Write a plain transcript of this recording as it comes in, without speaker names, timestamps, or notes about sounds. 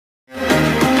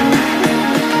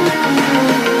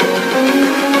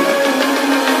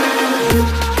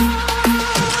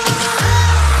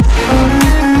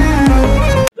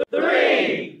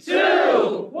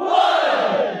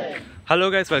Hello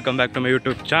guys, welcome back to my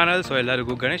YouTube channel. So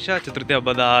ಎಲ್ಲರಿಗೂ ಗಣೇಶ ಚತುರ್ಥಿ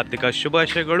ಹಬ್ಬದ ಆರ್ಥಿಕ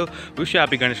ಶುಭಾಶಯಗಳು. Wish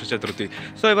happy Ganesha Chaturthi.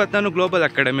 So ಇವತ್ತು ನಾನು global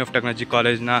academy of technology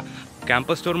ಕಾಲೇಜ್ನ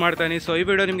campus tour ಮಾಡ್ತಾನೆ. ಸೊ ಈ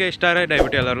ವಿಡಿಯೋ ನಿಮಗೆ ಇಷ್ಟ ಆದರೆ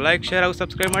ದಯವಿಟ್ಟು ಎಲ್ಲರೂ ಲೈಕ್, ಶೇರ್ ಹಾಗೂ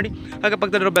ಸಬ್ಸ್ಕ್ರೈಬ್ ಮಾಡಿ. ಹಾಗೆ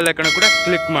ಪಕ್ಕದಲ್ಲಿರೋ ಬೆಲ್ ಐಕಾನ್ ಕೂಡ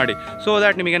ಕ್ಲಿಕ್ ಮಾಡಿ. ಸೊ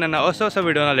ದ್ಯಾಟ್ ನಿಮಗೆ ನನ್ನ ಹೊಸ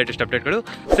ವಿಡಿಯೋನ ಲೇಟೆಸ್ಟ್ ಅಪ್ಡೇಟ್ಗಳು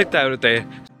ಸಿಗ್ತಾ ಇರುತ್ತೆ.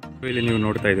 ಇಲ್ಲಿ ನೀವು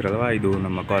ನೋಡ್ತಾ ಇದ್ದೀರಲ್ವ, ಇದು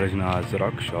ನಮ್ಮ ಕಾಲೇಜಿನ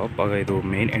ಜೆರಾಕ್ಸ್ ಶಾಪ್. ಆಗ ಇದು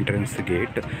ಮೇನ್ ಎಂಟ್ರೆನ್ಸ್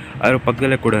ಗೇಟ್. ಅದರ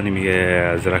ಪಕ್ಕದಲ್ಲೇ ಕೂಡ ನಿಮಗೆ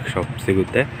ಜೆರಾಕ್ಸ್ ಶಾಪ್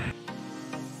ಸಿಗುತ್ತೆ.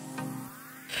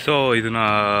 ಸೊ ಇದನ್ನು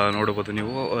ನೋಡ್ಬೋದು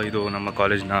ನೀವು. ಇದು ನಮ್ಮ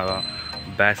ಕಾಲೇಜ್ನ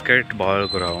ಬ್ಯಾಸ್ಕೆಟ್ ಬಾಲ್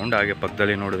ಗ್ರೌಂಡ್. ಹಾಗೆ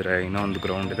ಪಕ್ಕದಲ್ಲಿ ನೋಡಿದ್ರೆ ಇನ್ನೊಂದು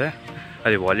ಗ್ರೌಂಡ್ ಇದೆ,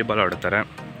 ಅಲ್ಲಿ ವಾಲಿಬಾಲ್ ಆಡ್ತಾರೆ.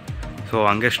 ಸೊ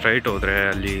ಹಂಗೆ ಸ್ಟ್ರೈಟ್ ಹೋದರೆ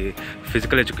ಅಲ್ಲಿ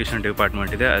ಫಿಸಿಕಲ್ ಎಜುಕೇಷನ್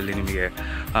ಡಿಪಾರ್ಟ್ಮೆಂಟ್ ಇದೆ. ಅಲ್ಲಿ ನಿಮಗೆ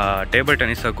ಟೇಬಲ್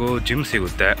ಟೆನ್ನಿಸ್ ಹಾಗೂ ಜಿಮ್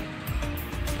ಸಿಗುತ್ತೆ.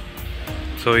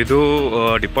 ಸೊ ಇದು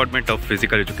ಡಿಪಾರ್ಟ್ಮೆಂಟ್ ಆಫ್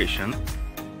ಫಿಸಿಕಲ್ ಎಜುಕೇಷನ್.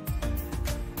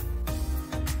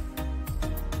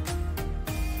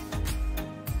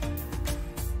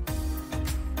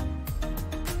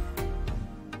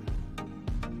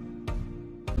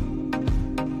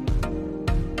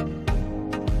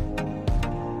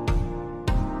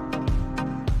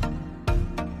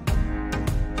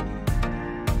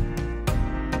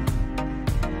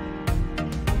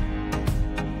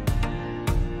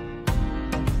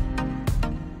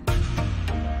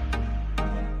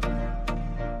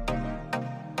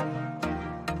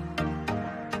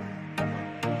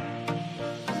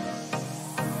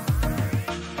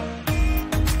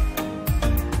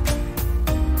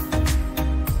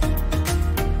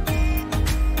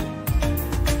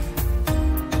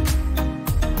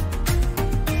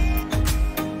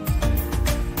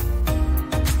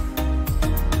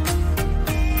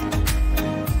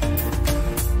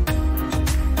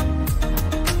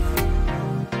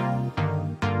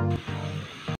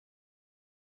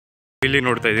 ಇಲ್ಲಿ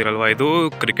ನೋಡ್ತಾ ಇದ್ದೀರಲ್ವಾ, ಇದು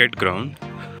ಕ್ರಿಕೆಟ್ ಗ್ರೌಂಡ್.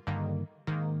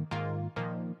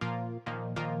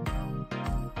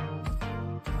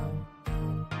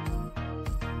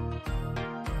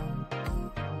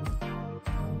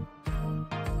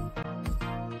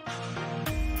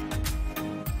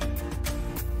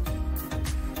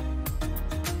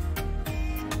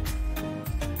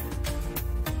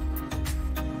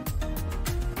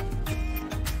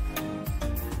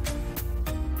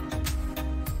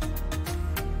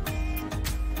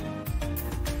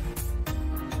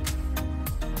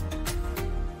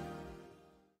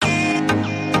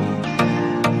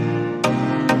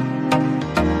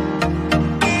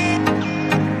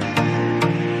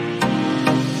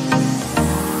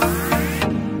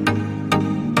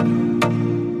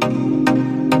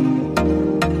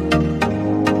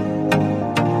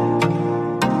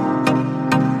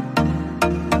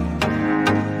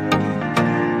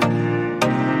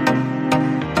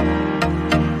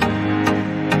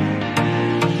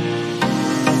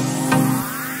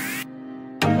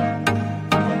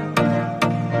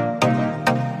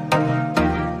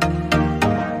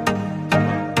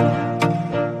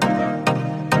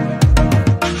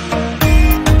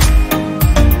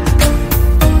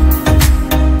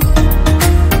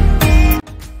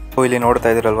 ಇಲ್ಲಿ ನೋಡ್ತಾ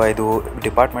ಇದ್ದೀರಲ್ವ, ಇದು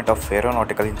ಡಿಪಾರ್ಟ್ಮೆಂಟ್ ಆಫ್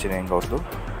ಏರೋನಾಟಿಕಲ್ ಇಂಜಿನಿಯರಿಂಗ್ ಅವ್ರದ್ದು.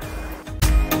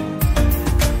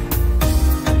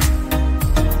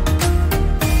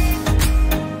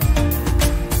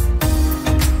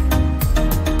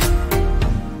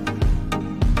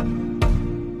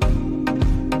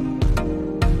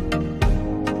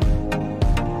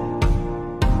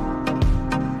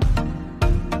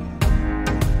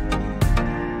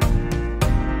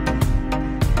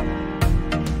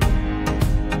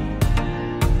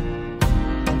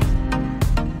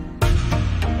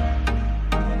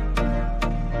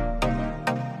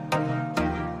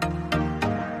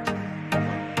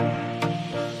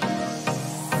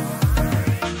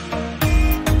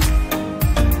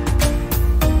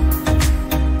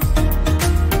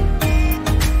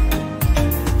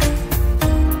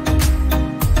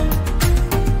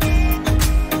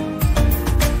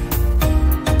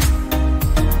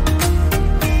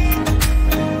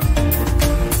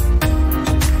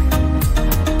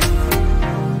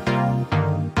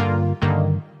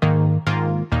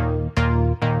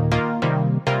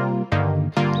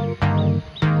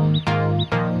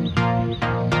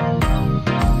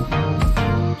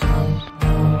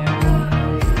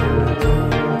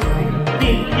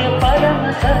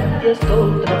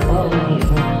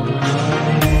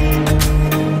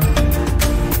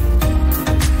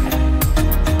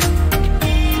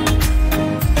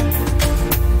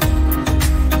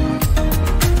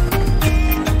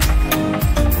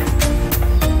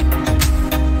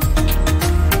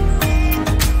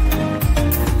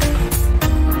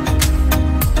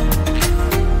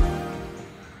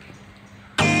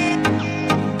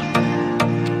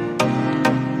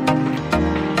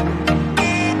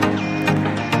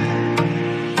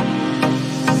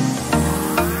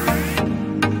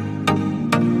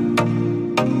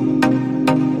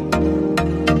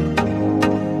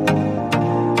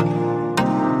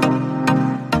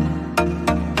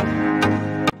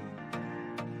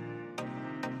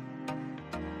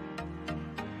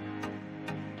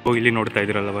 ಇಲ್ಲಿ ನೋಡ್ತಾ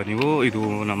ಇದ್ದೀರಲ್ವ ನೀವು, ಇದು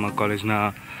ನಮ್ಮ ಕಾಲೇಜ್ನ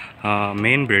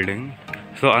ಮೇನ್ ಬಿಲ್ಡಿಂಗ್.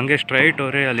 ಸೊ ಹಂಗೆ ಸ್ಟ್ರೈಟ್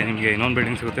ಅವರೇ ಅಲ್ಲಿ ನಿಮಗೆ ಇನ್ನೊಂದು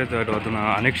ಬಿಲ್ಡಿಂಗ್ ಸಿಗುತ್ತೆ, ಅದನ್ನು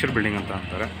ಅನೆಕ್ಷರ್ ಬಿಲ್ಡಿಂಗ್ ಅಂತ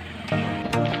ಅಂತಾರೆ.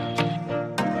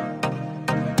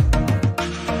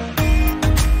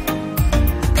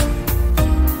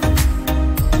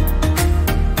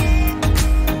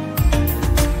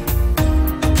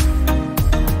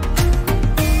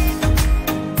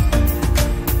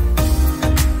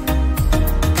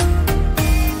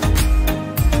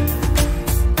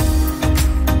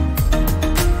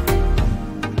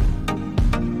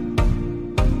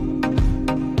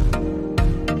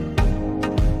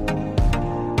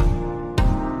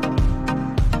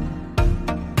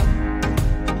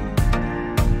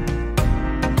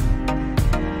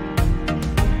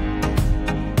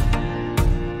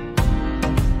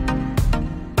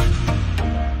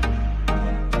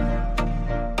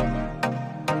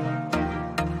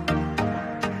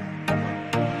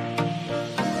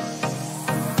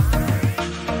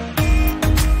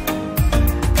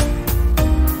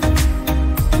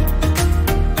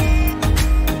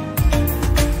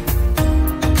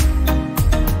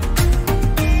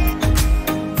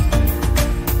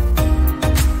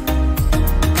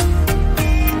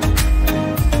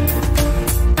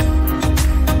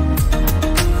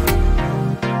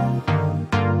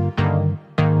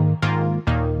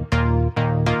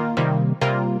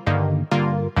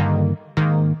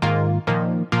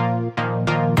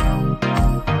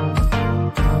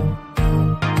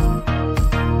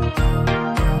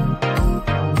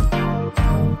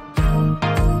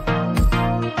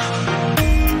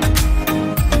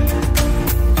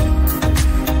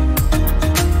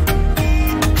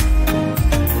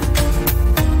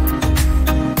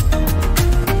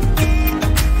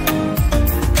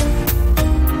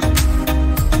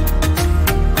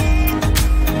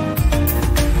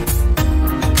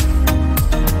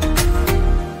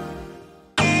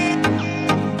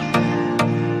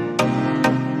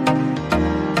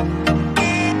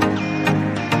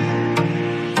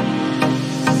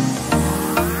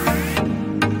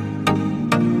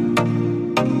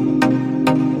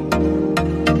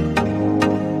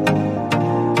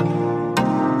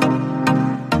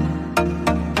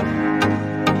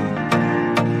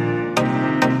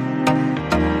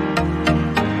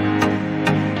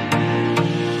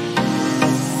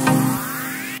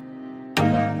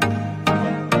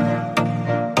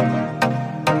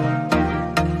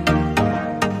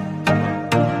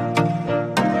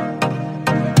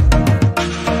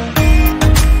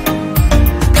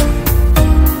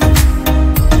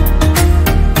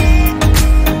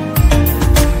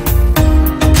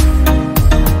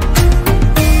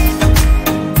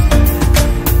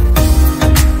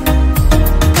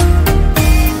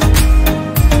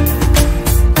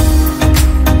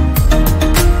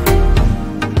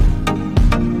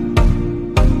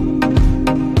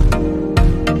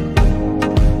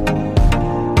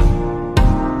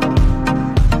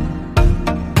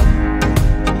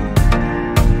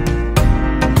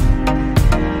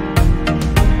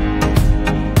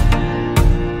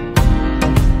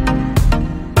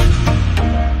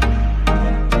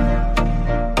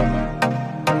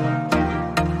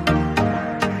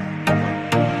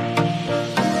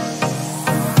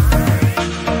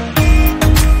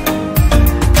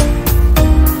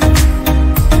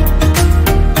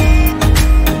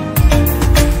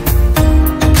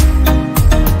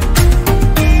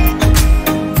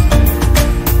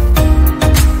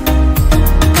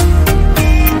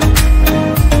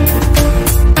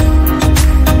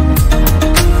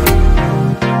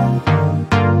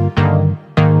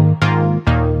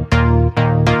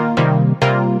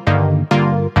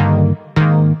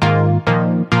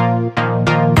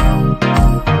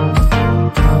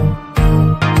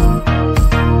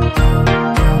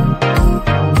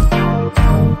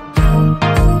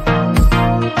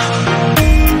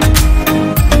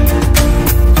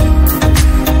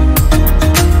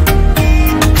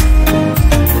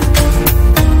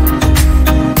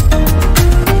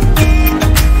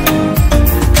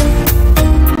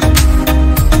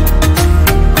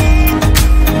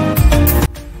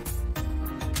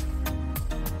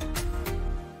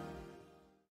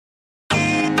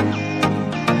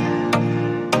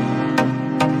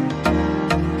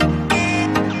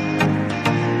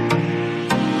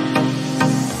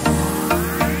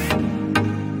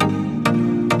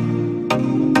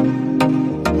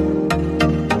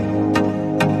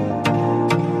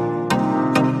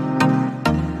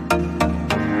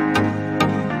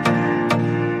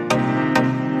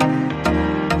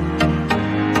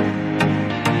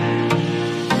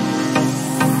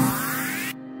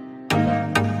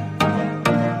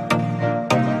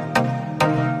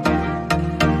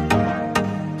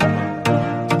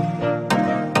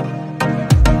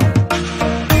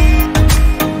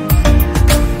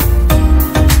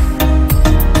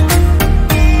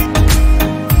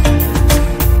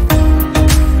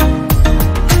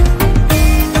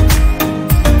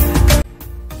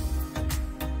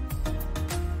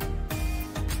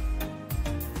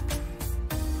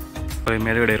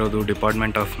 ಮೇಲ್ಗಡೆ ಇರೋದು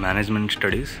ಡಿಪಾರ್ಟ್ಮೆಂಟ್ ಆಫ್ ಮ್ಯಾನೇಜ್ಮೆಂಟ್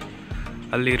ಸ್ಟಡೀಸ್,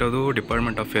 ಅಲ್ಲಿ ಇರೋದು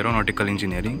ಡಿಪಾರ್ಟ್ಮೆಂಟ್ ಆಫ್ ಏರೋನಾಟಿಕಲ್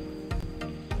ಇಂಜಿನಿಯರಿಂಗ್.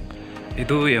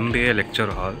 ಇದು MBA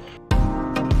ಲೆಕ್ಚರ್ ಹಾಲ್.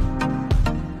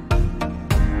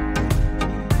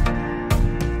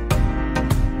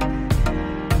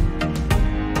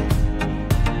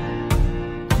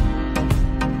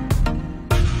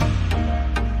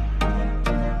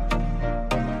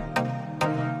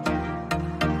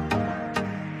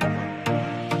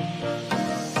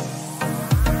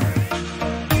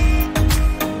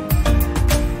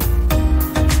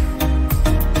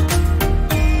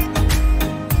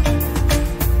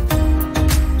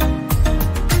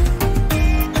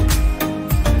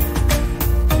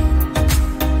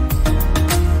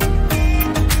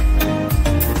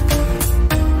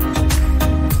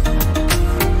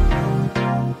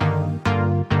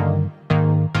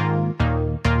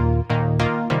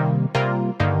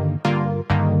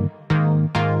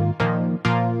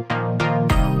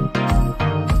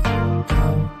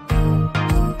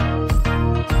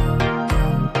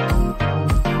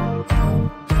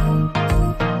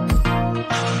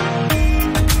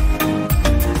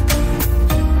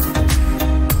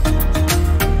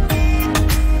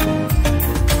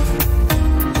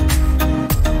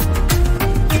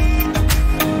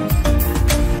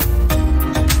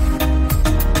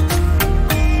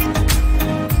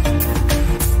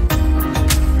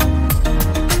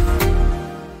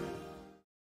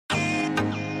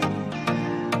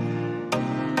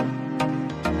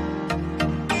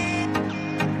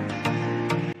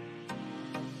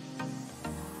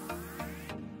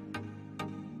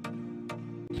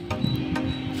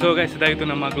 ಸೊ ಗೈಸ್, ಇದಾಗಿತ್ತು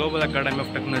ನಮ್ಮ global academy of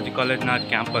technology ಕಾಲೇಜ್ನ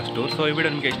campus tour. So ಈ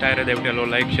ವಿಡಿಯೋ ನಿಮಗೆ ಇಷ್ಟ ಆಗಿರೋದು ದಯವಿಟ್ಟು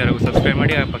ಲೈಕ್, ಶೇರ್ ಹಾಗೂ ಸಬ್ಸ್ಕ್ರೈಬ್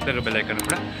ಮಾಡಿ, ಆ ಪಕ್ಕದ ಬೆಲ್ ಐಕನ್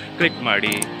ಕೂಡ ಕ್ಲಿಕ್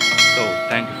ಮಾಡಿ. So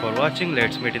thank you for watching.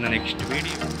 Let's meet in the next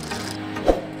video.